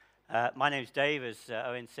My name's Dave, as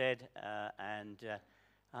Owen said, and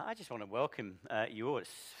I just want to welcome you all. It's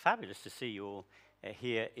fabulous to see you all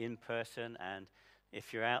here in person, and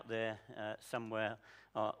if you're out there somewhere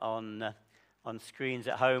on screens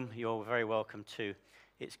at home, you're very welcome too.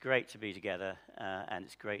 It's great to be together, and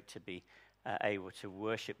it's great to be able to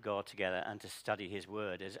worship God together and to study His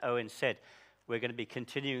Word. As Owen said, we're going to be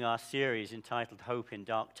continuing our series entitled Hope in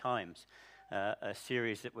Dark Times, a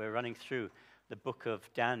series that we're running through the book of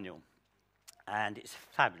Daniel, and it's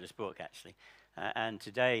a fabulous book, actually. And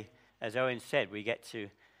today, as Owen said, we get to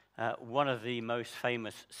one of the most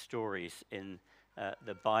famous stories in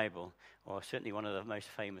the Bible, or certainly one of the most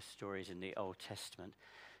famous stories in the Old Testament.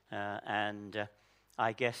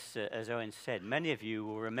 I guess, as Owen said, many of you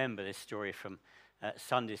will remember this story from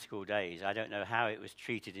Sunday school days. I don't know how it was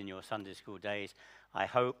treated in your Sunday school days. I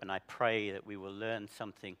hope and I pray that we will learn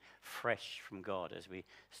something fresh from God as we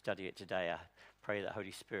study it today. I pray that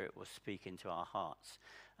Holy Spirit will speak into our hearts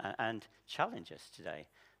and challenge us today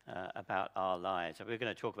about our lives. We're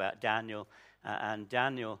going to talk about Daniel, in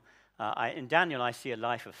Daniel I see a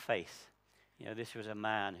life of faith. You know, this was a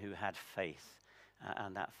man who had faith,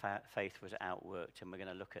 and that faith was outworked, and we're going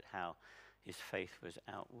to look at how his faith was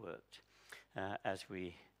outworked as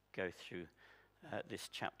we go through this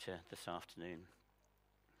chapter this afternoon.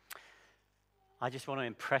 I just want to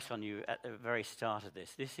impress on you at the very start of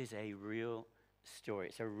this. This is a real story.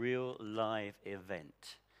 It's a real live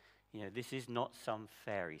event. You know, this is not some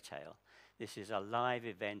fairy tale. This is a live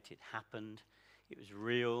event. It happened. It was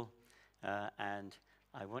real. And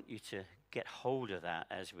I want you to get hold of that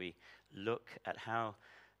as we look at how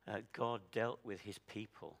God dealt with his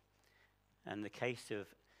people. And the case of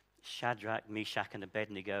Shadrach, Meshach, and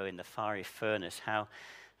Abednego in the fiery furnace, how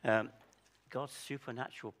God's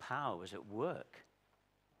supernatural power was at work.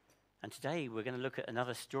 And today we're going to look at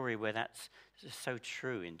another story where that's so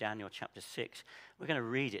true in Daniel chapter 6. We're going to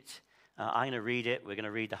read it. I'm going to read it. We're going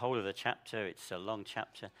to read the whole of the chapter. It's a long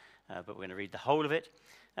chapter, but we're going to read the whole of it.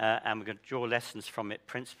 And we're going to draw lessons from it,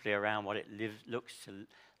 principally around what it looks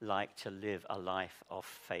like to live a life of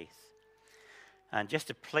faith. And just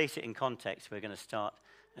to place it in context, we're going to start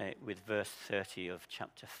with verse 30 of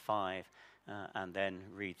chapter 5. And then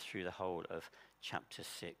read through the whole of chapter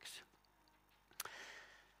 6.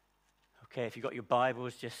 Okay, if you've got your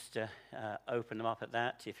Bibles, just open them up at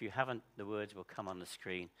that. If you haven't, the words will come on the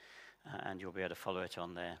screen, and you'll be able to follow it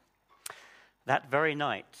on there. That very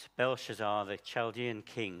night, Belshazzar, the Chaldean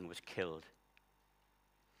king, was killed.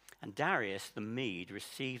 And Darius the Mede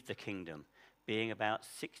received the kingdom, being about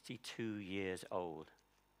 62 years old.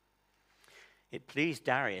 It pleased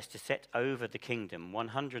Darius to set over the kingdom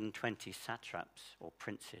 120 satraps, or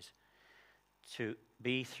princes, to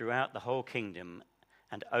be throughout the whole kingdom,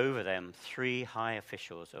 and over them 3 high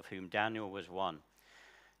officials, of whom Daniel was one,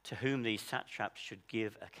 to whom these satraps should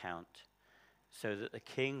give account, so that the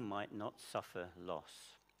king might not suffer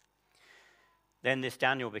loss. Then this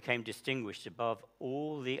Daniel became distinguished above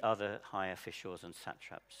all the other high officials and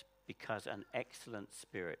satraps, because an excellent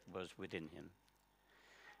spirit was within him.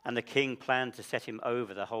 And the king planned to set him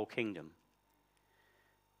over the whole kingdom.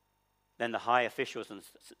 Then the high officials and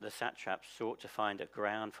the satraps sought to find a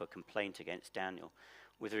ground for complaint against Daniel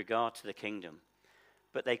with regard to the kingdom,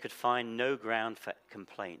 but they could find no ground for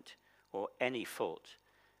complaint or any fault,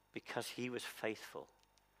 because he was faithful,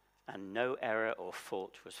 and no error or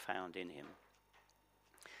fault was found in him.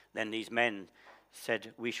 Then these men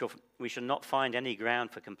said, we shall not find any ground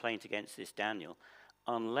for complaint against this Daniel,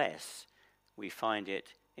 unless we find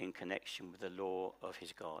it in connection with the law of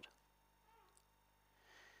his God.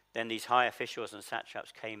 Then these high officials and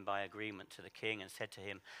satraps came by agreement to the king and said to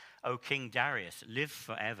him, O King Darius, live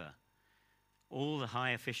forever. All the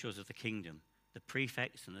high officials of the kingdom, the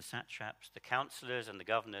prefects and the satraps, the counselors and the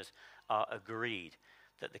governors, are agreed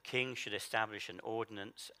that the king should establish an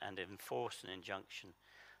ordinance and enforce an injunction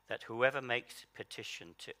that whoever makes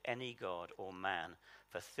petition to any god or man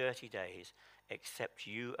for 30 days, except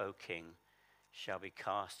you, O king, shall be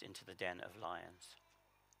cast into the den of lions.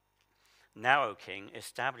 Now, O king,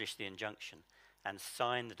 establish the injunction and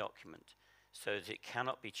sign the document so that it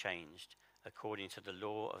cannot be changed according to the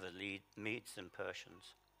law of the Medes and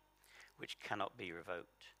Persians, which cannot be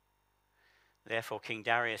revoked. Therefore, King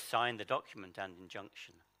Darius signed the document and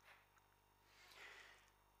injunction.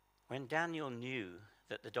 When Daniel knew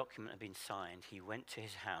that the document had been signed, he went to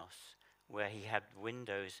his house, where he had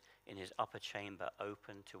windows in his upper chamber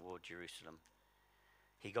open toward Jerusalem.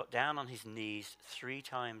 He got down on his knees 3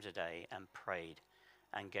 times a day and prayed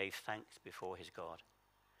and gave thanks before his God,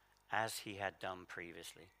 as he had done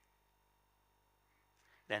previously.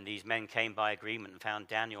 Then these men came by agreement and found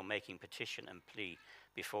Daniel making petition and plea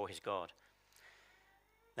before his God.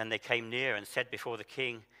 Then they came near and said before the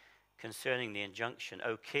king concerning the injunction,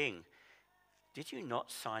 O king, did you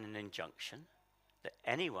not sign an injunction that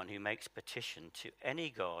anyone who makes petition to any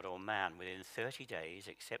god or man within 30 days,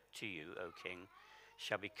 except to you, O king,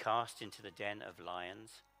 shall be cast into the den of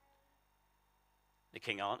lions? The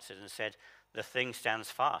king answered and said, the thing stands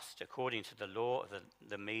fast according to the law of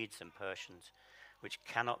the Medes and Persians, which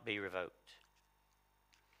cannot be revoked.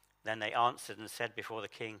 Then they answered and said before the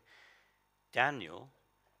king, Daniel,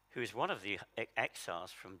 who is one of the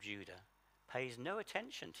exiles from Judah, pays no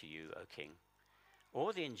attention to you, O king,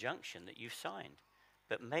 or the injunction that you've signed,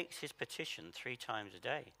 but makes his petition 3 times a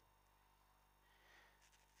day.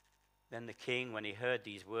 Then the king, when he heard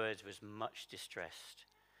these words, was much distressed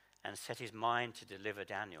and set his mind to deliver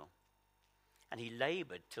Daniel. And he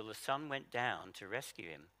labored till the sun went down to rescue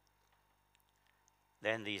him.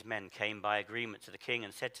 Then these men came by agreement to the king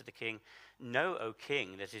and said to the king, know, O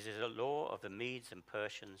king, that it is a law of the Medes and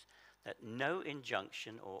Persians that no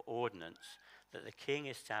injunction or ordinance that the king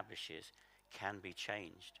establishes can be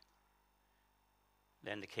changed.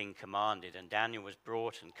 Then the king commanded, and Daniel was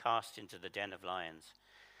brought and cast into the den of lions.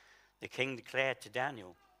 The king declared to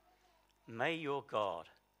Daniel, may your God,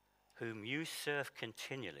 whom you serve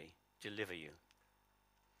continually, deliver you.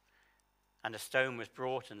 And a stone was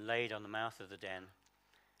brought and laid on the mouth of the den,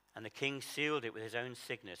 and the king sealed it with his own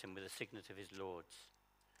signet and with the signet of his lords,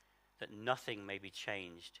 that nothing may be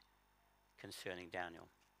changed concerning Daniel.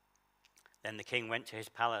 Then the king went to his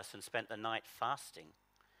palace and spent the night fasting.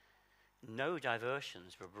 No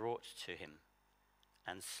diversions were brought to him,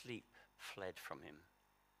 and sleep fled from him.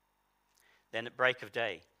 Then at break of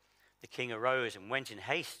day, the king arose and went in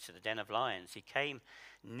haste to the den of lions. He came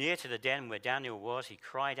near to the den where Daniel was. He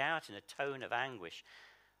cried out in a tone of anguish.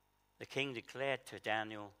 The king declared to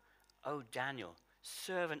Daniel, O Daniel,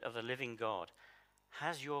 servant of the living God,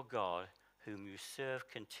 has your God, whom you serve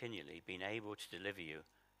continually, been able to deliver you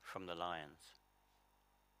from the lions?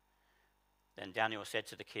 Then Daniel said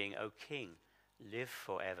to the king, O king, live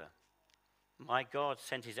forever. My God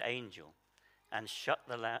sent his angel and shut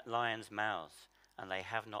the lions' mouths, and they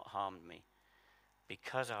have not harmed me,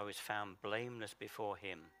 because I was found blameless before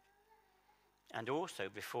him. And also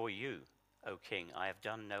before you, O king, I have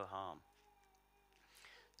done no harm.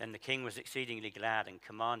 Then the king was exceedingly glad and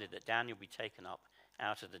commanded that Daniel be taken up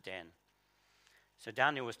out of the den. So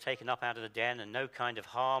Daniel was taken up out of the den, and no kind of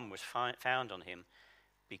harm was found on him,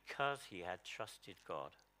 because he had trusted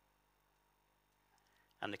God.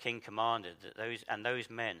 And the king commanded that those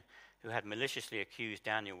men who had maliciously accused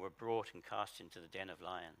Daniel were brought and cast into the den of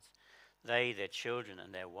lions, they, their children,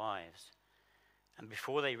 and their wives. And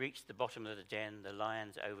before they reached the bottom of the den, the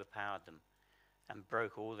lions overpowered them and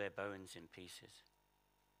broke all their bones in pieces.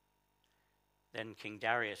 Then King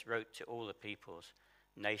Darius wrote to all the peoples,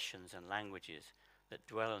 nations, and languages that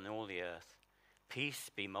dwell on all the earth, peace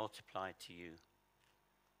be multiplied to you.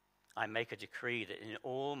 I make a decree that in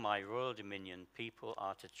all my royal dominion people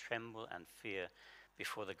are to tremble and fear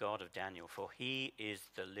before the God of Daniel, for he is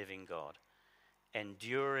the living God,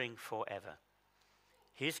 enduring forever.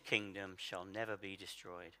 His kingdom shall never be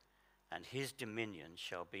destroyed, and his dominion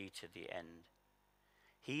shall be to the end.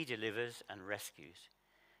 He delivers and rescues.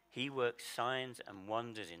 He works signs and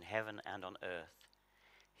wonders in heaven and on earth.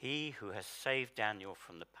 He who has saved Daniel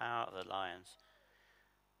from the power of the lions.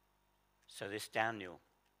 So this Daniel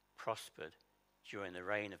prospered during the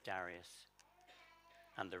reign of Darius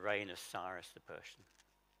and the reign of Cyrus the Persian.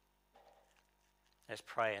 Let's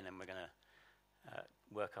pray, and then we're going to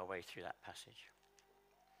work our way through that passage.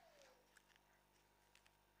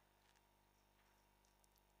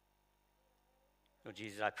 Lord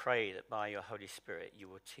Jesus, I pray that by your Holy Spirit you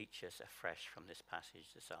will teach us afresh from this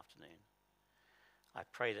passage this afternoon. I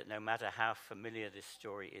pray that no matter how familiar this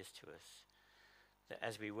story is to us, that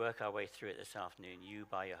as we work our way through it this afternoon, you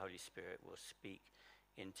by your Holy Spirit will speak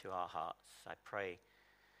into our hearts. I pray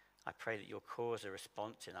that you'll cause a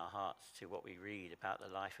response in our hearts to what we read about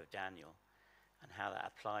the life of Daniel and how that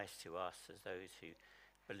applies to us as those who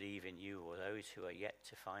believe in you or those who are yet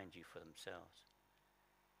to find you for themselves.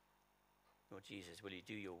 Lord Jesus, will you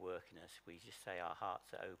do your work in us? We just say our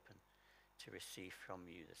hearts are open to receive from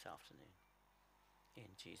you this afternoon.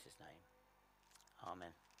 In Jesus' name,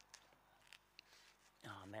 amen.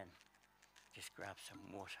 Amen. Just grab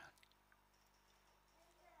some water.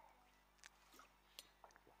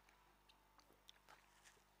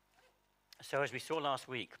 So as we saw last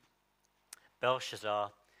week,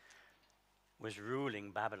 Belshazzar was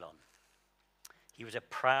ruling Babylon. He was a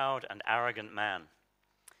proud and arrogant man,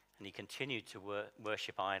 and he continued to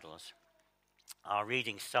worship idols. Our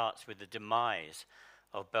reading starts with the demise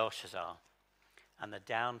of Belshazzar and the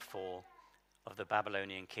downfall of the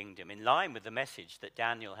Babylonian kingdom, in line with the message that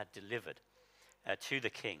Daniel had delivered to the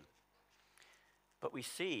king. But we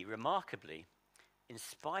see, remarkably, in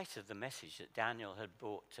spite of the message that Daniel had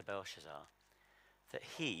brought to Belshazzar, that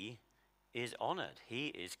he is honored. He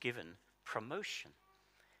is given promotion.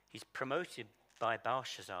 He's promoted by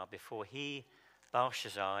Belshazzar before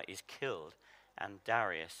Belshazzar, is killed and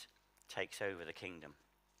Darius takes over the kingdom.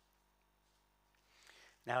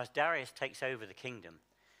 Now, as Darius takes over the kingdom,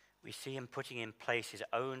 we see him putting in place his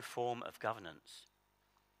own form of governance.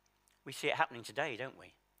 We see it happening today, don't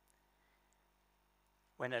we?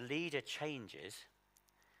 When a leader changes,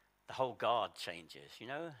 the whole guard changes, you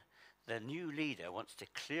know? The new leader wants to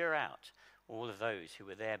clear out all of those who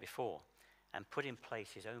were there before and put in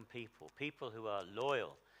place his own people who are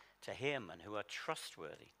loyal to him and who are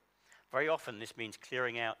trustworthy. Very often this means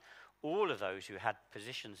clearing out all of those who had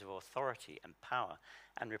positions of authority and power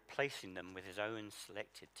and replacing them with his own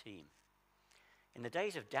selected team. In the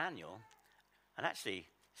days of Daniel, and actually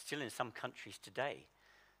still in some countries today,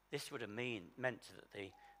 this would have meant that the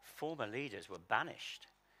former leaders were banished,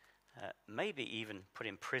 maybe even put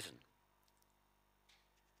in prison.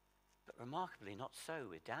 But remarkably, not so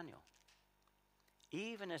with Daniel.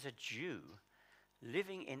 Even as a Jew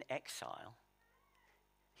living in exile,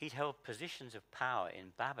 he'd held positions of power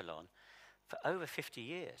in Babylon for over 50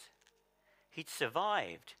 years. He'd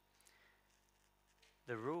survived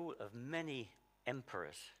the rule of many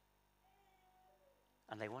emperors,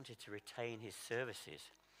 and they wanted to retain his services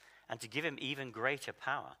and to give him even greater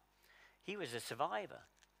power. He was a survivor.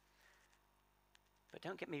 But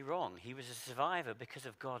don't get me wrong, he was a survivor because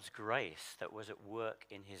of God's grace that was at work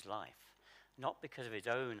in his life, not because of his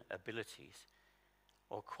own abilities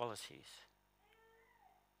or qualities.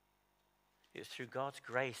 It was through God's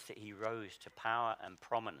grace that he rose to power and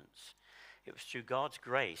prominence. It was through God's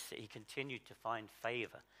grace that he continued to find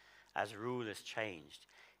favor as rulers changed.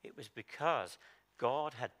 It was because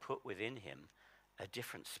God had put within him a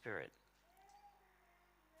different spirit.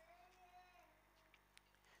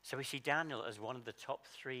 So we see Daniel as one of the top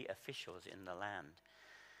 3 officials in the land,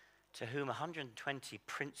 to whom 120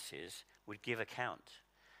 princes would give account.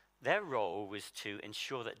 Their role was to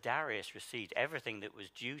ensure that Darius received everything that was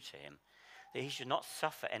due to him, that he should not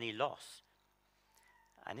suffer any loss.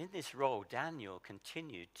 And in this role, Daniel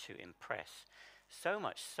continued to impress, so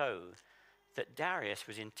much so that Darius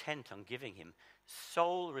was intent on giving him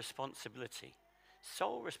sole responsibility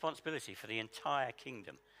for the entire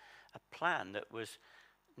kingdom, a plan that was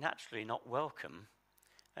naturally not welcome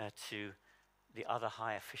to the other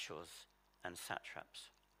high officials and satraps.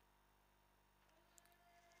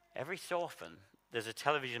 Every so often, there's a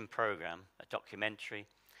television program, a documentary,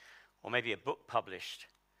 or maybe a book published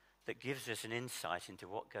that gives us an insight into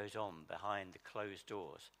what goes on behind the closed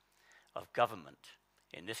doors of government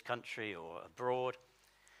in this country or abroad,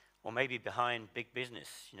 or maybe behind big business,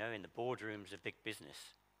 in the boardrooms of big business.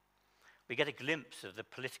 We get a glimpse of the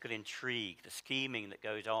political intrigue, the scheming that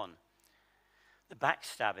goes on, the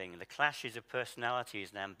backstabbing, the clashes of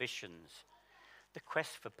personalities and ambitions, the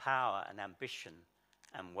quest for power and ambition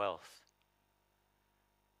and wealth.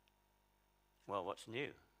 Well, what's new?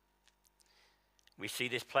 We see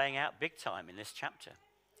this playing out big time in this chapter.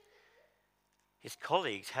 His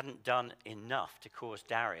colleagues hadn't done enough to cause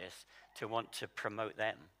Darius to want to promote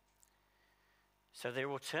them. So their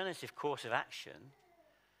alternative course of action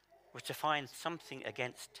was to find something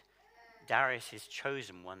against Darius'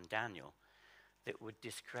 chosen one, Daniel, that would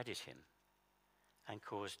discredit him and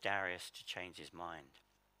cause Darius to change his mind.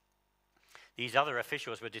 These other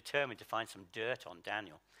officials were determined to find some dirt on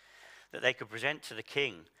Daniel that they could present to the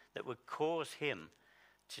king that would cause him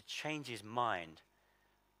to change his mind,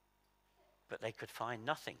 but they could find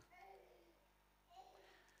nothing.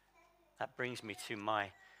 That brings me to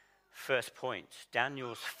my first point.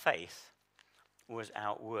 Daniel's faith was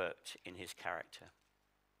outworked in his character.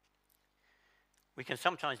 We can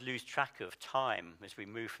sometimes lose track of time as we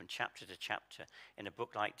move from chapter to chapter in a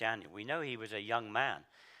book like Daniel. We know he was a young man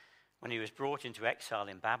when he was brought into exile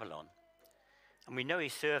in Babylon, and we know he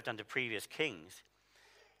served under previous kings.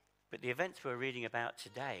 But the events we're reading about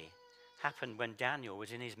today happened when Daniel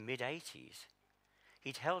was in his mid-80s.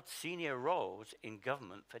 He'd held senior roles in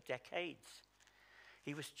government for decades.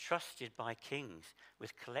 He was trusted by kings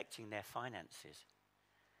with collecting their finances.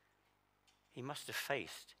 He must have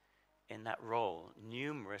faced in that role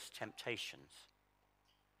numerous temptations.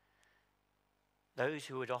 Those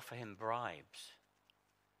who would offer him bribes,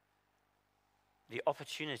 the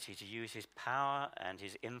opportunity to use his power and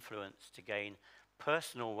his influence to gain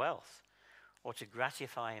personal wealth or to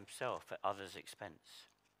gratify himself at others' expense.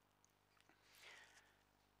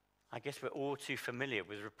 I guess we're all too familiar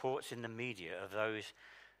with reports in the media of those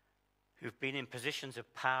who've been in positions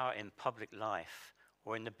of power in public life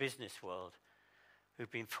or in the business world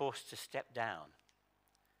who've been forced to step down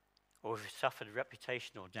or who've suffered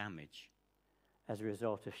reputational damage as a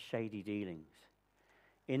result of shady dealings,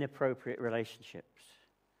 inappropriate relationships,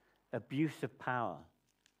 abuse of power,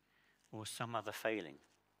 or some other failing.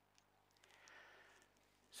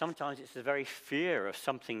 Sometimes it's the very fear of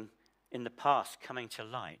something in the past coming to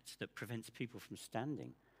light that prevents people from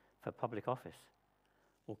standing for public office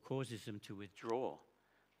or causes them to withdraw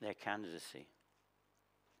their candidacy.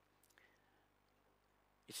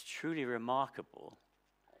 It's truly remarkable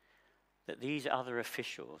that these other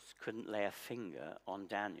officials couldn't lay a finger on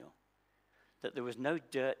Daniel, that there was no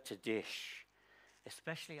dirt to dish,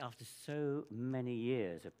 especially after so many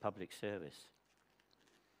years of public service.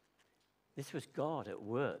 This was God at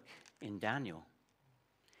work in Daniel.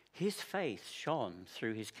 His faith shone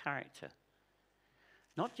through his character,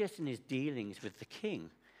 not just in his dealings with the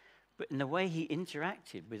king, but in the way he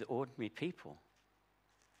interacted with ordinary people.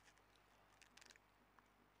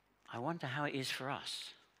 I wonder how it is for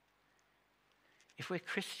us. If we're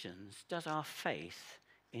Christians, does our faith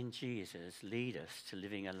in Jesus lead us to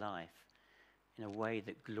living a life in a way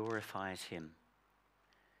that glorifies him?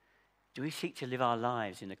 Do we seek to live our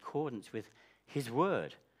lives in accordance with his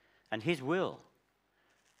word and his will?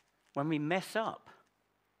 When we mess up,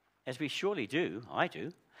 as we surely do, I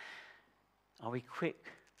do, are we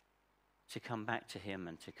quick to come back to him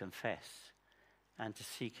and to confess and to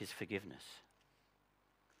seek his forgiveness?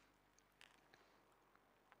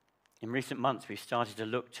 In recent months, we've started to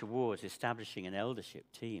look towards establishing an eldership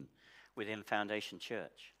team within Foundation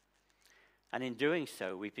Church. And in doing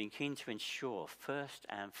so, we've been keen to ensure, first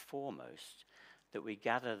and foremost, that we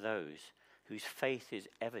gather those whose faith is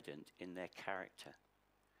evident in their character.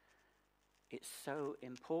 It's so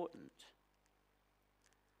important.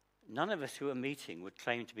 None of us who are meeting would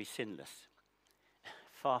claim to be sinless.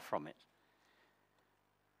 Far from it.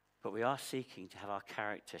 But we are seeking to have our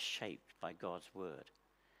character shaped by God's word,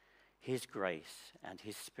 his grace and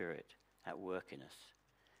his spirit at work in us,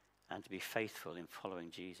 and to be faithful in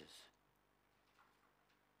following Jesus.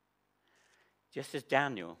 Just as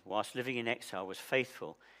Daniel, whilst living in exile, was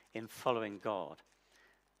faithful in following God,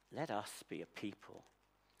 let us be a people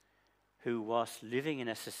who, whilst living in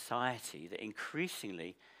a society that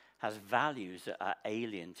increasingly has values that are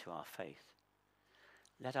alien to our faith,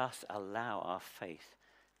 let us allow our faith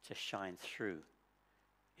to shine through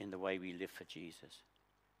in the way we live for Jesus.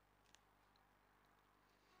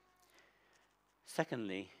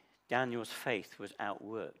 Secondly, Daniel's faith was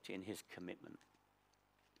outworked in his commitment.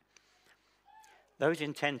 Those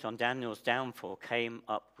intent on Daniel's downfall came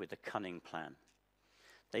up with a cunning plan.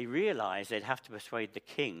 They realized they'd have to persuade the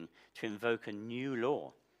king to invoke a new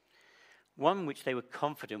law, one which they were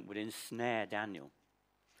confident would ensnare Daniel.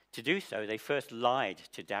 To do so, they first lied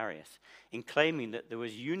to Darius in claiming that there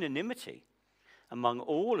was unanimity among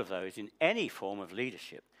all of those in any form of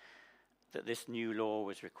leadership that this new law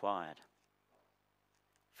was required.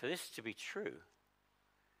 For this to be true,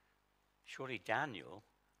 surely Daniel,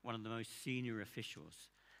 one of the most senior officials,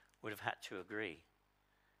 would have had to agree.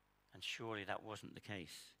 And surely that wasn't the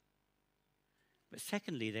case. But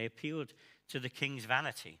secondly, they appealed to the king's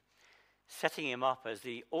vanity, setting him up as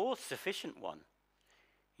the all-sufficient one.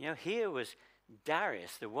 You know, here was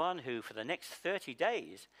Darius, the one who for the next 30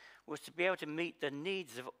 days was to be able to meet the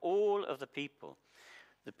needs of all of the people.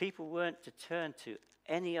 The people weren't to turn to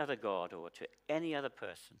any other god or to any other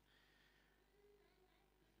person.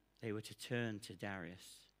 They were to turn to Darius.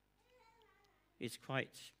 It's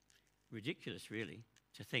quite ridiculous, really,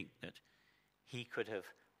 to think that he could have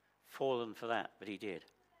fallen for that, but he did.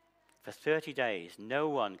 For 30 days, no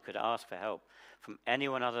one could ask for help from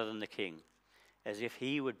anyone other than the king, as if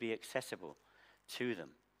he would be accessible to them,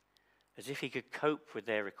 as if he could cope with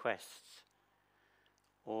their requests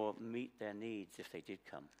or meet their needs if they did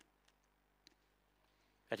come.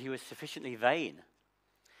 But he was sufficiently vain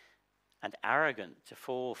and arrogant to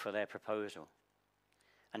fall for their proposal.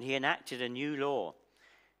 And he enacted a new law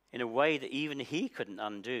in a way that even he couldn't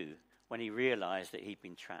undo when he realized that he'd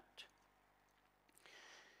been trapped.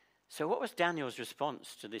 So what was Daniel's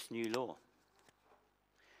response to this new law?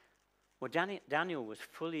 Well, Daniel was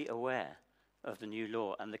fully aware of the new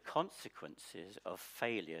law and the consequences of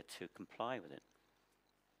failure to comply with it.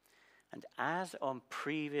 And as on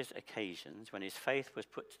previous occasions when his faith was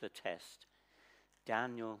put to the test,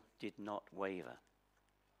 Daniel did not waver.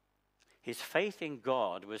 His faith in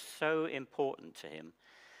God was so important to him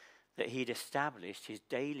that he'd established his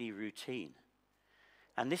daily routine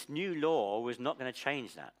And this new law was not going to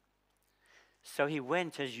change that. So he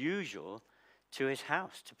went, as usual, to his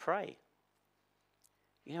house to pray.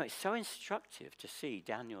 You know, it's so instructive to see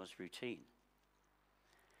Daniel's routine.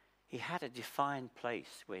 He had a defined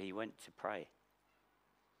place where he went to pray.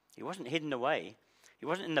 He wasn't hidden away. He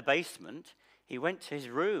wasn't in the basement. He went to his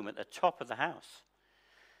room at the top of the house,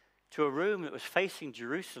 to a room that was facing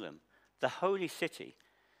Jerusalem, the holy city,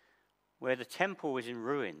 where the temple was in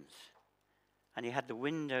ruins, and he had the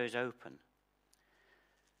windows open.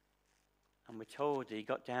 And we're told that he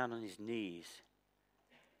got down on his knees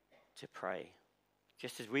to pray,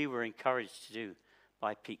 just as we were encouraged to do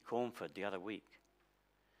by Pete Cornford the other week.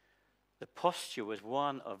 The posture was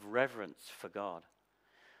one of reverence for God,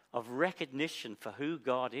 of recognition for who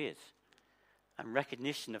God is, and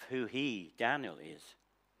recognition of who he, Daniel, is.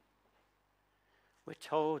 We're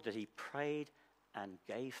told that he prayed and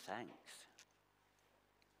gave thanks.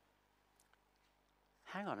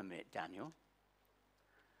 Hang on a minute, Daniel.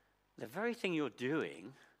 The very thing you're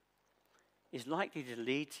doing is likely to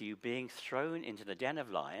lead to you being thrown into the den of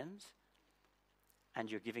lions, and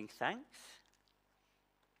you're giving thanks?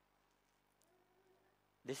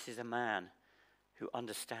 This is a man who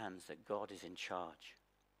understands that God is in charge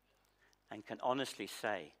and can honestly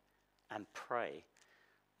say and pray,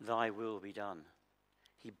 "Thy will be done."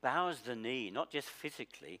 He bows the knee, not just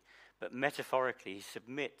physically, but metaphorically. He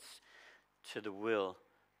submits to the will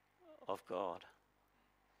of God.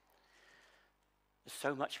 There's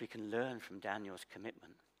so much we can learn from Daniel's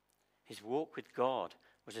commitment. His walk with God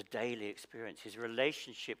was a daily experience. His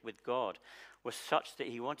relationship with God was such that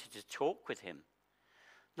he wanted to talk with him,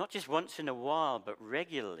 not just once in a while, but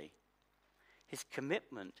regularly. His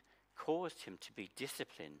commitment caused him to be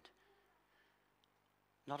disciplined.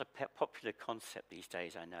 Not a popular concept these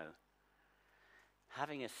days, I know.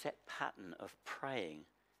 Having a set pattern of praying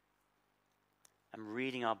and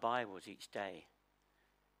reading our Bibles each day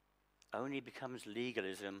only becomes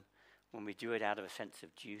legalism when we do it out of a sense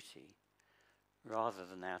of duty rather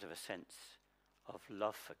than out of a sense of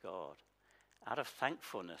love for God, out of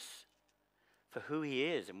thankfulness for who he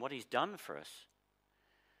is and what he's done for us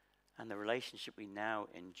and the relationship we now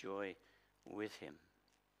enjoy with him.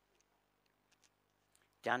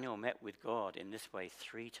 Daniel met with God in this way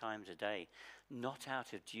 3 times a day, not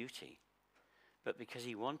out of duty, but because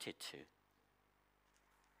he wanted to.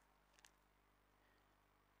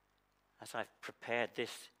 As I've prepared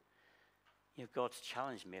this, God's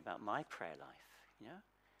challenged me about my prayer life.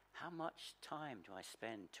 How much time do I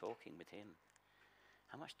spend talking with him?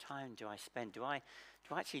 How much time do I spend? Do I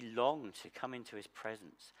actually long to come into his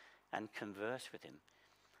presence and converse with him?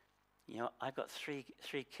 I've got three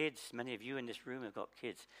kids. Many of you in this room have got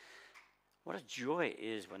kids. What a joy it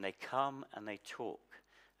is when they come and they talk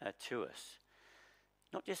to us.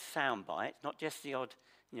 Not just sound bites, not just the odd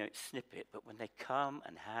snippet, but when they come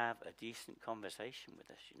and have a decent conversation with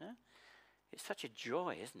us, It's such a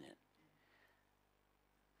joy, isn't it?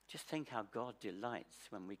 Just think how God delights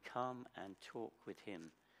when we come and talk with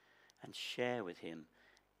him and share with him,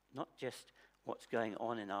 not just what's going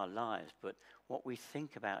on in our lives, but what we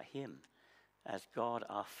think about him as God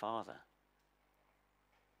our Father.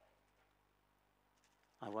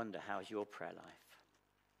 I wonder, how's your prayer life?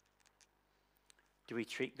 Do we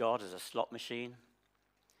treat God as a slot machine?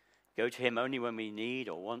 Go to him only when we need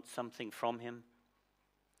or want something from him?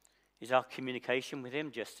 Is our communication with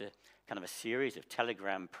him just a kind of a series of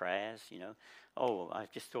telegram prayers, Oh,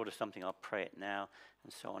 I've just thought of something, I'll pray it now,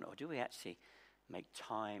 and so on. Or do we actually make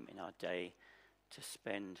time in our day to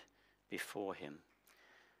spend before him?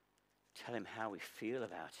 Tell him how we feel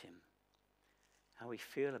about him, how we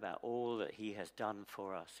feel about all that he has done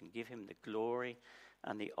for us, and give him the glory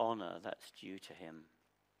and the honor that's due to him.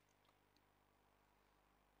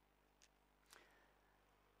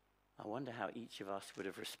 I wonder how each of us would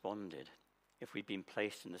have responded if we'd been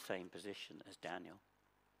placed in the same position as Daniel.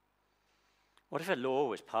 What if a law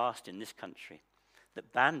was passed in this country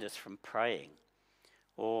that banned us from praying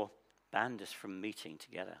or banned us from meeting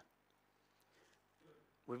together?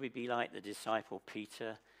 Would we be like the disciple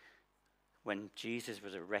Peter when Jesus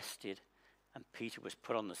was arrested and Peter was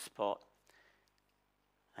put on the spot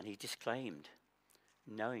and he disclaimed,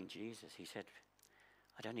 knowing Jesus, he said,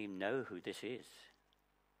 "I don't even know who this is"?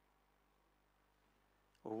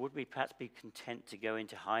 Or would we perhaps be content to go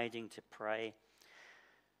into hiding to pray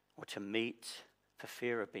or to meet for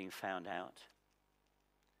fear of being found out?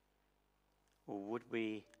 Or would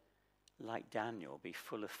we, like Daniel, be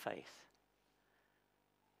full of faith?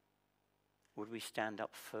 Would we stand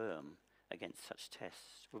up firm against such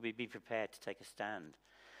tests? Would we be prepared to take a stand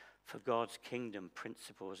for God's kingdom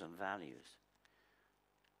principles and values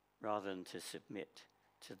rather than to submit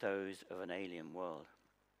to those of an alien world.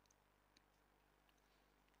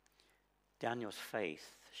 Daniel's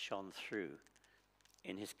faith shone through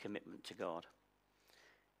in his commitment to God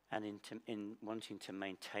and in wanting to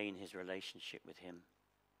maintain his relationship with him.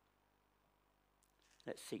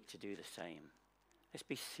 Let's seek to do the same. Let's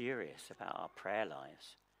be serious about our prayer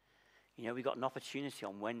lives. You know, we've got an opportunity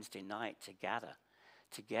on Wednesday night to gather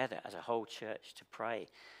together as a whole church to pray.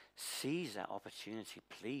 Seize that opportunity.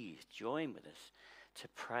 Please join with us to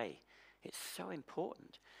pray. It's so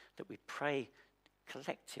important that we pray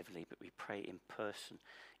collectively, but we pray in person,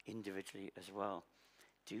 individually as well.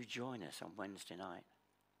 Do join us on Wednesday night.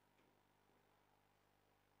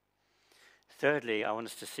 Thirdly, I want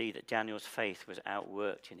us to see that Daniel's faith was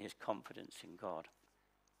outworked in his confidence in God.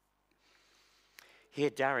 Here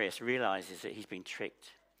Darius realizes that he's been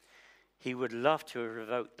tricked. He would love to have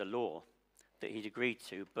revoked the law that he'd agreed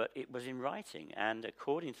to, but it was in writing, and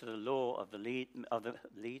according to the law of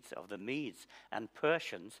the Medes and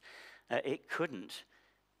Persians, it couldn't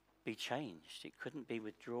be changed. It couldn't be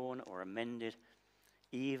withdrawn or amended,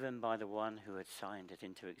 even by the one who had signed it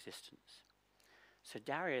into existence. So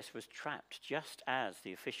Darius was trapped just as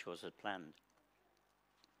the officials had planned.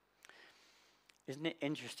 Isn't it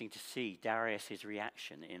interesting to see Darius'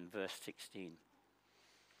 reaction in verse 16?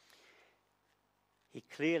 He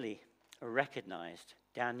clearly recognized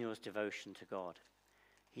Daniel's devotion to God.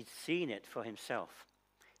 He'd seen it for himself.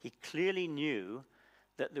 He clearly knew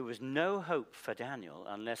that there was no hope for Daniel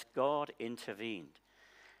unless God intervened.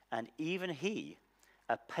 And even he,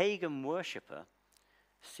 a pagan worshipper,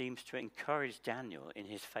 seems to encourage Daniel in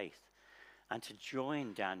his faith and to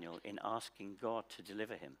join Daniel in asking God to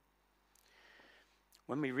deliver him.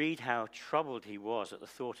 When we read how troubled he was at the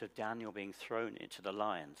thought of Daniel being thrown into the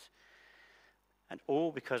lions, and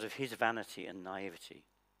all because of his vanity and naivety,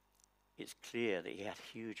 it's clear that he had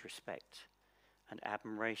huge respect and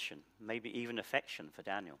admiration, maybe even affection for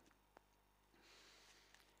Daniel.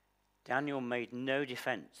 Daniel made no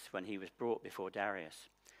defense when he was brought before Darius.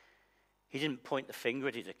 He didn't point the finger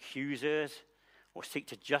at his accusers or seek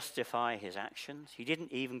to justify his actions. He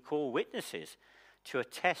didn't even call witnesses to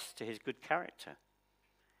attest to his good character.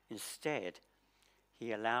 Instead,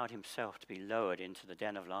 he allowed himself to be lowered into the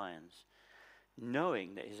den of lions,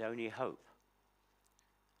 knowing that his only hope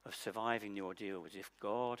of surviving the ordeal was if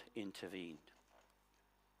God intervened.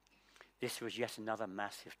 This was yet another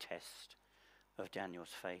massive test of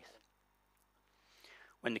Daniel's faith.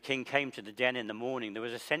 When the king came to the den in the morning, there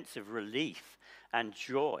was a sense of relief and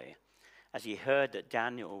joy as he heard that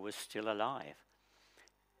Daniel was still alive.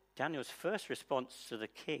 Daniel's first response to the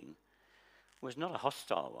king was not a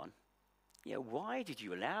hostile one. Yeah, why did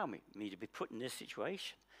you allow me to be put in this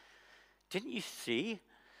situation? Didn't you see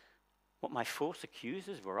what my false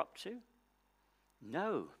accusers were up to?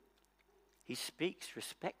 No. He speaks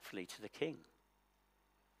respectfully to the king.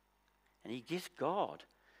 And he gives God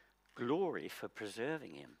glory for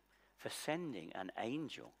preserving him, for sending an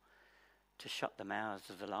angel to shut the mouths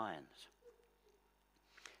of the lions.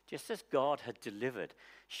 Just as God had delivered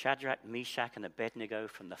Shadrach, Meshach, and Abednego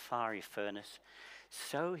from the fiery furnace,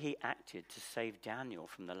 so he acted to save Daniel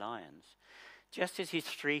from the lions. Just as his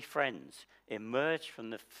three friends emerged from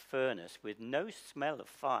the furnace with no smell of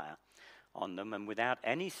fire on them and without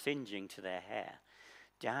any singeing to their hair,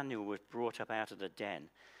 Daniel was brought up out of the den,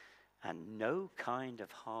 and no kind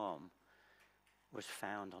of harm was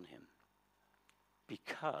found on him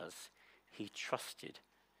because he trusted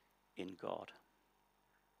in God.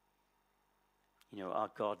 You know, our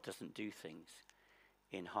God doesn't do things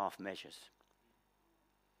in half measures.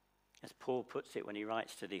 As Paul puts it when he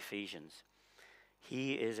writes to the Ephesians,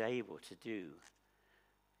 he is able to do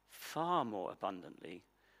far more abundantly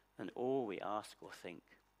than all we ask or think,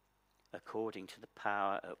 according to the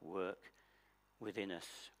power at work within us.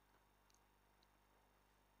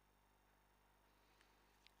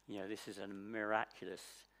 You know, this is a miraculous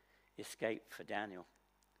escape for Daniel.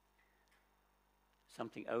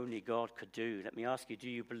 Something only God could do. Let me ask you, do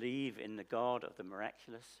you believe in the God of the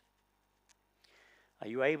miraculous? Are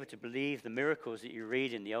you able to believe the miracles that you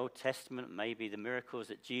read in the Old Testament, maybe the miracles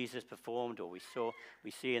that Jesus performed or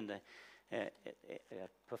we see in the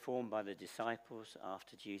performed by the disciples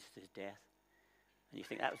after Jesus' death? And you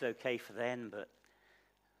think that was okay for then, but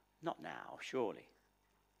not now, surely.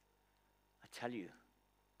 I tell you,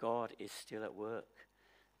 God is still at work.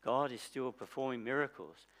 God is still performing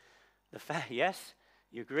miracles. Yes,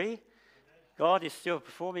 you agree? God is still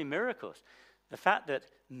performing miracles. The fact that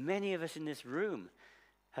many of us in this room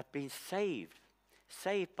have been saved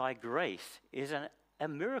by grace, is an a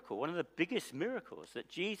miracle, one of the biggest miracles, that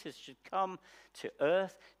Jesus should come to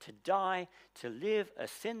earth to die, to live a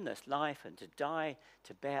sinless life, and to die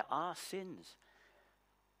to bear our sins,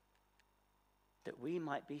 that we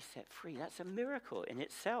might be set free. That's a miracle in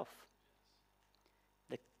itself.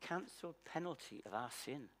 The cancelled penalty of our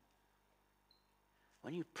sin.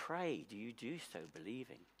 When you pray, do you do so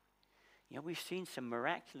believing? You know, we've seen some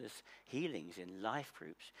miraculous healings in life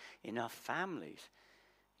groups, in our families.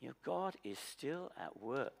 You know, God is still at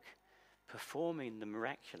work, performing the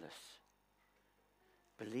miraculous.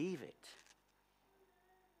 Believe it.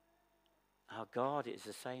 Our God is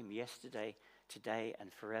the same yesterday, today,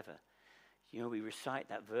 and forever. You know, we recite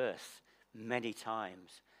that verse many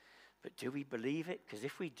times. But do we believe it? Because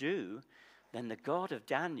if we do, then the God of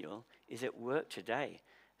Daniel is at work today,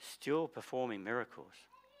 still performing miracles.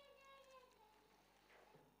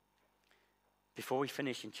 Before we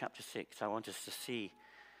finish in chapter 6, I want us to see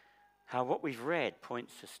how what we've read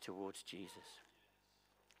points us towards Jesus.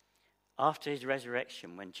 After his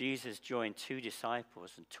resurrection, when Jesus joined two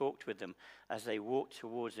disciples and talked with them as they walked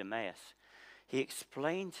towards Emmaus, he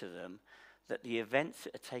explained to them that the events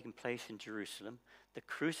that had taken place in Jerusalem, the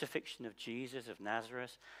crucifixion of Jesus of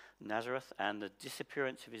Nazareth, and the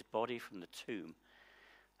disappearance of his body from the tomb,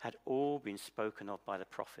 had all been spoken of by the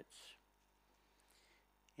prophets.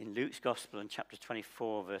 In Luke's Gospel in chapter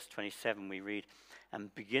 24, verse 27, we read,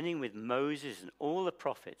 "And beginning with Moses and all the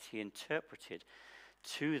prophets, he interpreted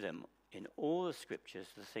to them in all the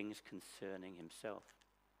scriptures the things concerning himself."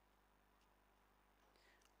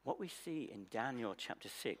 What we see in Daniel chapter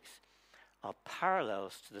 6 are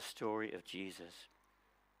parallels to the story of Jesus.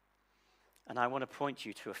 And I want to point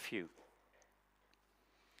you to a few.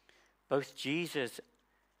 Both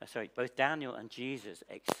Daniel and Jesus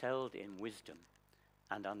excelled in wisdom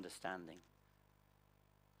and understanding.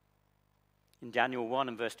 In Daniel 1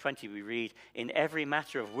 and verse 20 we read, "In every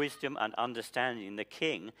matter of wisdom and understanding, the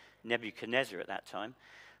king, Nebuchadnezzar at that time,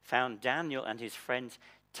 found Daniel and his friends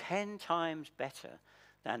 10 times better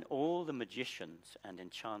than all the magicians and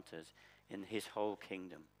enchanters in his whole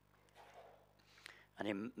kingdom." And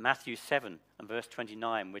in Matthew 7 and verse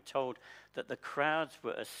 29, we're told that the crowds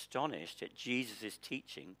were astonished at Jesus'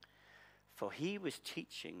 teaching, for he was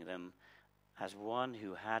teaching them as one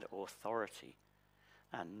who had authority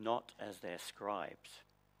and not as their scribes,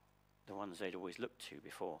 the ones they'd always looked to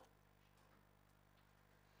before.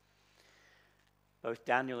 Both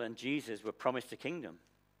Daniel and Jesus were promised a kingdom.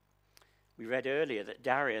 We read earlier that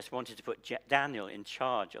Darius wanted to put Daniel in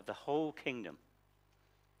charge of the whole kingdom.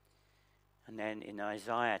 And then in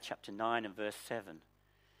Isaiah chapter 9 and verse 7,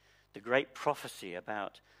 the great prophecy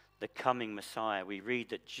about the coming Messiah, we read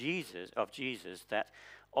that Jesus, that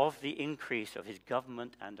of the increase of his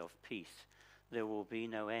government and of peace, there will be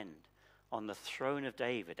no end on the throne of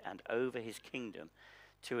David and over his kingdom,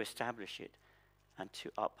 to establish it and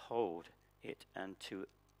to uphold it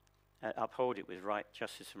with right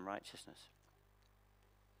justice and righteousness.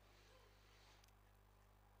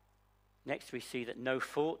 Next, we see that no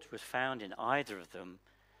fault was found in either of them,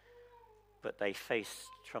 but they faced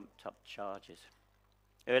trumped-up charges.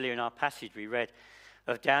 Earlier in our passage, we read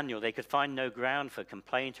of Daniel, they could find no ground for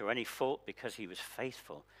complaint or any fault because he was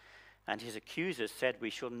faithful. And his accusers said, "We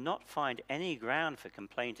shall not find any ground for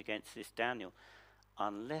complaint against this Daniel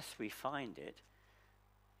unless we find it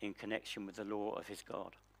in connection with the law of his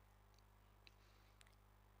God."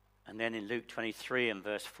 And then in Luke 23 and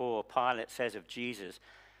verse 4, Pilate says of Jesus,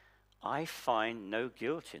 "I find no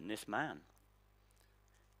guilt in this man."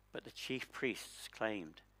 But the chief priests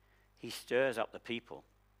claimed he stirs up the people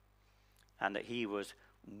and that he was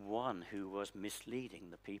one who was misleading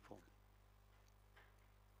the people.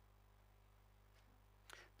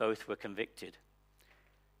 Both were convicted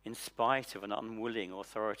in spite of an unwilling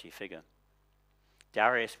authority figure.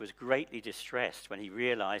 Darius was greatly distressed when he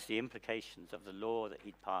realized the implications of the law that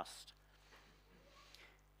he'd passed.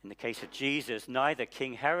 In the case of Jesus, neither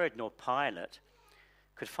King Herod nor Pilate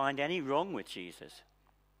could find any wrong with Jesus.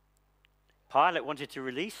 Pilate wanted to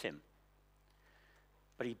release him,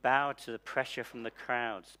 but he bowed to the pressure from the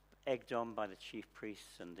crowds, egged on by the chief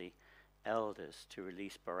priests and the elders, to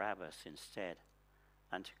release Barabbas instead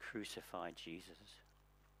and to crucify Jesus.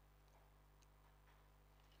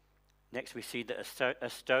 Next, we see that a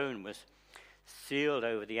stone was sealed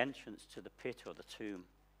over the entrance to the pit or the tomb.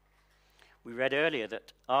 We read earlier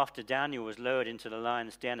that after Daniel was lowered into the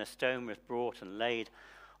lion's den, a stone was brought and laid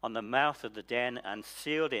on the mouth of the den and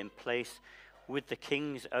sealed in place with the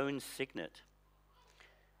king's own signet.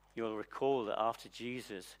 You'll recall that after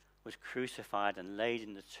Jesus was crucified and laid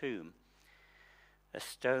in the tomb, a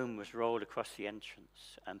stone was rolled across the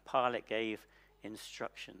entrance, and Pilate gave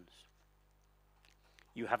instructions.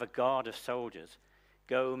 You have a guard of soldiers.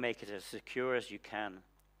 Go make it as secure as you can."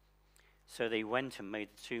 So they went and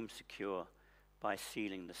made the tomb secure by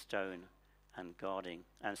sealing the stone and guarding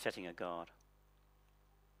and setting a guard.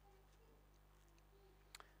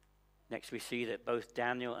 Next we see that both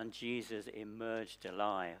Daniel and Jesus emerged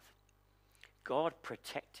alive. God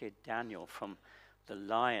protected Daniel from the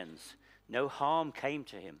lions. No harm came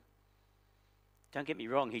to him. Don't get me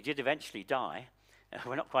wrong, he did eventually die.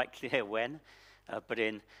 We're not quite clear when, but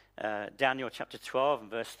in Daniel chapter 12 and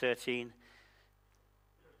verse 13,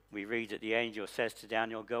 we read that the angel says to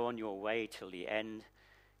Daniel, "Go on your way till the end.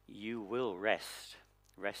 You will rest."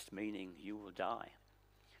 Rest meaning you will die.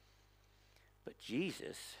 But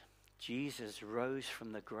Jesus rose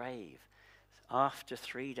from the grave after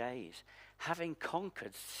 3 days, having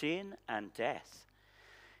conquered sin and death.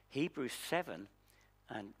 Hebrews 7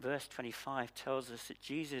 and verse 25 tells us that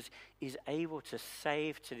Jesus is able to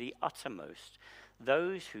save to the uttermost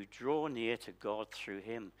those who draw near to God through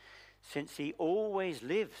him, since he always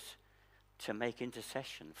lives to make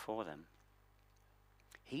intercession for them.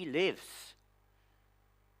 He lives.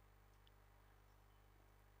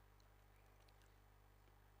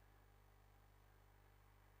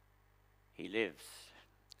 He lives.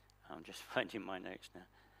 I'm just finding my notes now.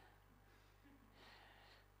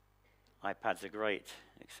 iPads are great,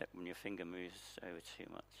 except when your finger moves over too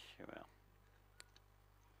much. Well.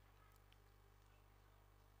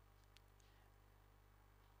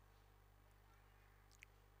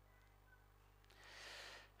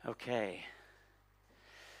 Okay.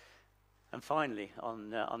 And finally,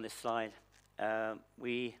 on this slide,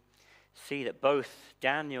 we see that both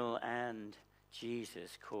Daniel and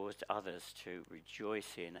Jesus caused others to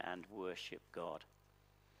rejoice in and worship God.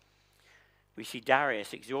 We see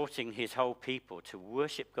Darius exhorting his whole people to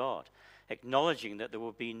worship God, acknowledging that there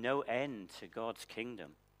will be no end to God's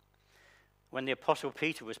kingdom. When the Apostle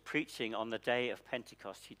Peter was preaching on the day of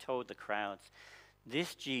Pentecost, he told the crowds,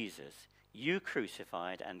 "This Jesus you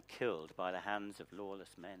crucified and killed by the hands of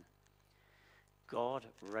lawless men.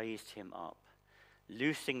 God raised him up,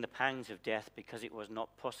 loosing the pangs of death because it was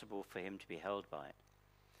not possible for him to be held by it."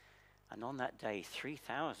 And on that day,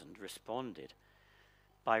 3,000 responded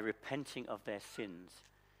by repenting of their sins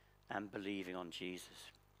and believing on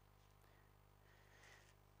Jesus.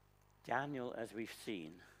 Daniel, as we've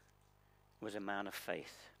seen, was a man of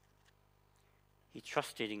faith. He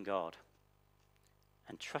trusted in God,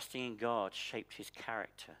 and trusting in God shaped his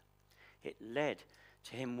character. It led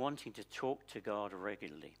to him wanting to talk to God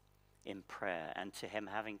regularly in prayer, and to him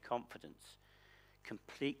having confidence,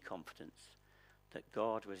 complete confidence, that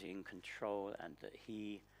God was in control and that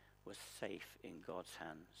he was safe in God's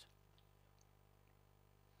hands.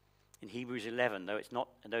 In Hebrews 11,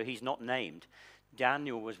 though he's not named,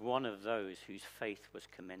 Daniel was one of those whose faith was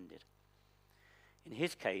commended. In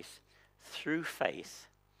his case, through faith,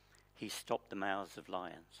 he stopped the mouths of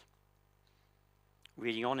lions.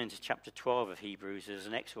 Reading on into chapter 12 of Hebrews, there's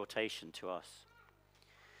an exhortation to us.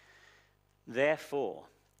 "Therefore,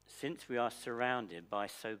 since we are surrounded by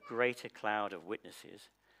so great a cloud of witnesses,"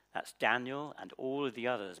 that's Daniel and all of the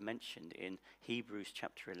others mentioned in Hebrews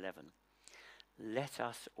chapter 11, "let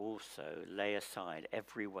us also lay aside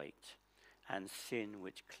every weight and sin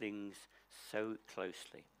which clings so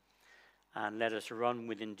closely, and let us run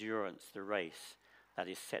with endurance the race that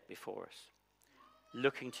is set before us,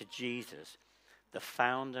 looking to Jesus, the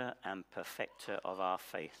founder and perfecter of our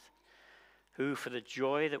faith, who for the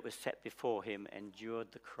joy that was set before him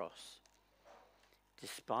endured the cross,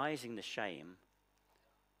 despising the shame,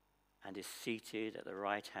 and is seated at the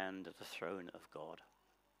right hand of the throne of God."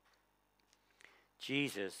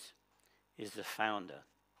 Jesus is the founder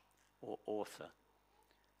or author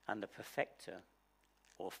and the perfecter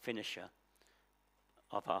or finisher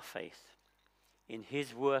of our faith. In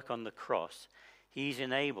his work on the cross, he's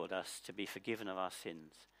enabled us to be forgiven of our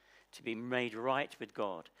sins, to be made right with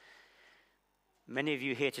God. Many of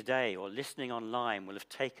you here today or listening online will have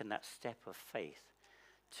taken that step of faith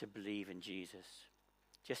to believe in Jesus,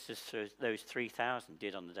 just as those 3,000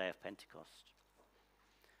 did on the day of Pentecost.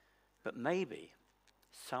 But maybe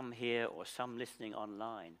some here or some listening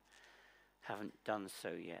online haven't done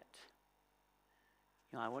so yet.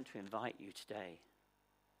 I want to invite you today.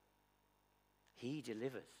 He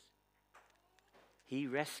delivers. He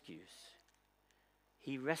rescues.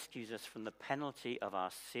 He rescues us from the penalty of our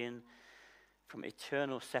sin, from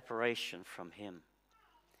eternal separation from him.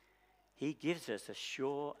 He gives us a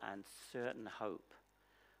sure and certain hope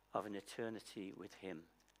of an eternity with him.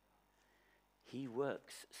 He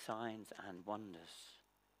works signs and wonders.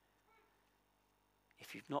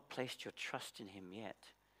 If you've not placed your trust in him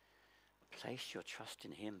yet, Place your trust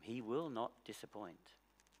in him. He will not disappoint.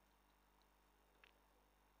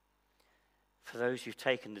 For those who've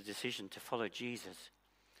taken the decision to follow Jesus,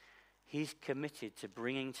 he's committed to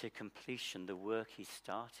bringing to completion the work he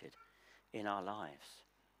started in our lives.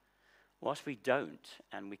 Whilst we don't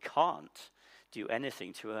and we can't do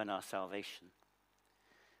anything to earn our salvation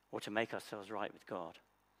or to make ourselves right with God,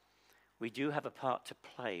 we do have a part to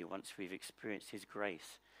play once we've experienced his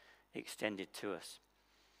grace extended to us.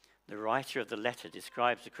 The writer of the letter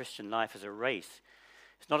describes the Christian life as a race.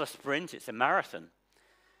 It's not a sprint, it's a marathon.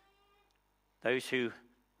 Those who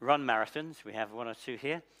run marathons, we have one or two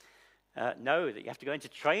here, know that you have to go into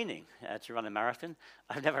training to run a marathon.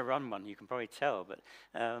 I've never run one, you can probably tell, but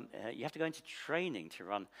you have to go into training to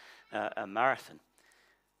run a marathon.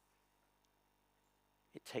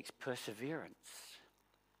 It takes perseverance.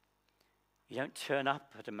 You don't turn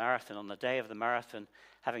up at a marathon on the day of the marathon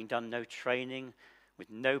having done no training, with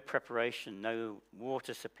no preparation, no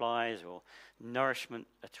water supplies or nourishment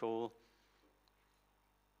at all.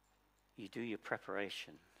 You do your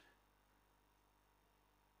preparation.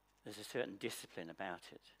 There's a certain discipline about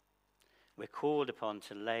it. We're called upon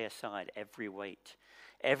to lay aside every weight,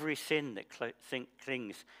 every sin that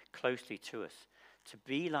clings closely to us, to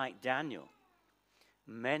be like Daniel,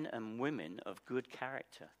 men and women of good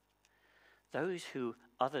character, those who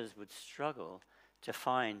others would struggle to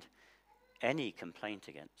find any complaint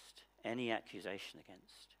against, any accusation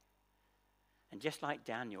against. And just like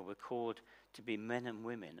Daniel, we're called to be men and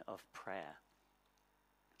women of prayer.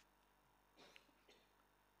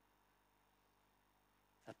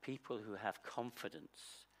 A people who have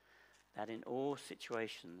confidence that in all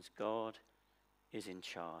situations God is in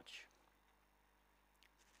charge.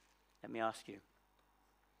 Let me ask you,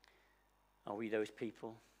 are we those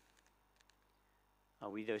people? Are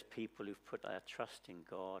we those people who've put our trust in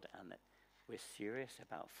God and that we're serious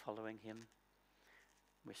about following him?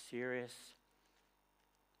 We're serious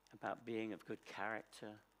about being of good character.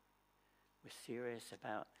 We're serious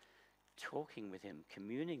about talking with him,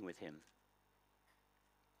 communing with him,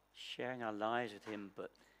 sharing our lives with him, but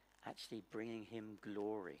actually bringing him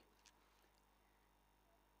glory.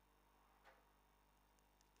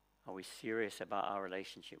 Are we serious about our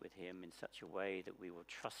relationship with him in such a way that we will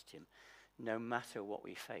trust him no matter what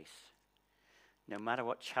we face? No matter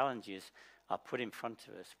what challenges are put in front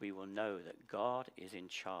of us, we will know that God is in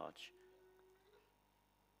charge.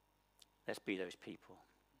 Let's be those people.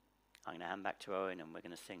 I'm going to hand back to Owen and we're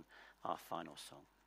going to sing our final song.